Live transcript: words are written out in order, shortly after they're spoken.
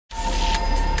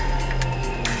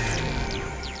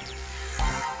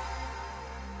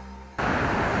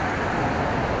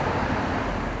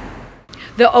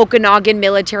The Okanagan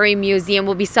Military Museum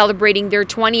will be celebrating their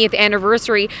 20th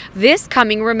anniversary this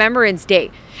coming Remembrance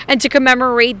Day. And to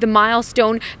commemorate the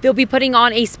milestone, they'll be putting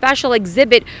on a special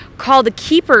exhibit called The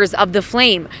Keepers of the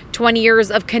Flame, 20 years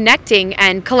of connecting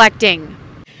and collecting.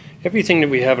 Everything that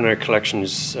we have in our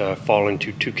collections fall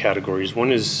into two categories.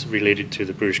 One is related to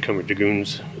the British Columbia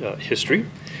Dragoons history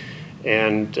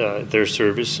and their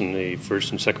service in the First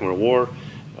and Second World War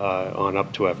on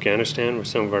up to Afghanistan with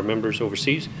some of our members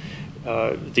overseas.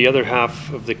 The other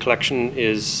half of the collection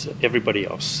is everybody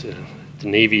else, the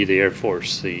Navy, the Air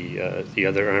Force, the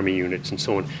other Army units and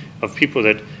so on, of people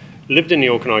that lived in the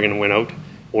Okanagan and went out,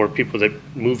 or people that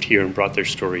moved here and brought their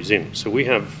stories in. So we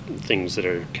have things that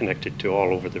are connected to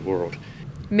all over the world.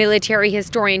 Military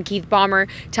historian Keith Baumer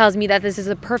tells me that this is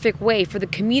a perfect way for the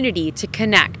community to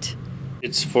connect.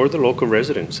 It's for the local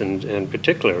residents and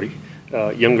particularly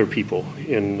younger people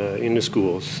in the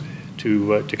schools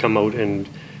to come out and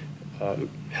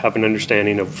have an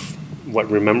understanding of what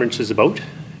Remembrance is about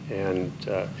and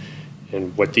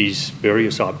what these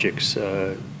various objects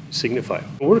signify.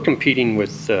 We're competing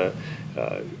with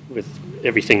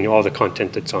everything, all the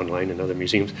content that's online in other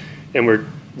museums, and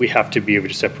we have to be able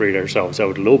to separate ourselves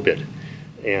out a little bit,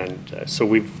 and so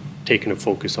we've taken a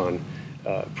focus on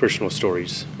personal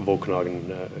stories of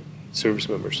Okanagan service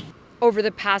members. Over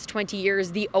the past 20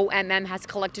 years, the OMM has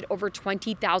collected over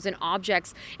 20,000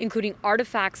 objects, including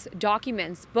artifacts,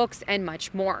 documents, books, and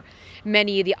much more.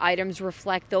 Many of the items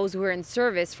reflect those who are in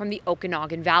service from the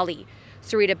Okanagan Valley.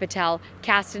 Sarita Patel,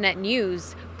 Castanet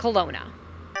News, Kelowna.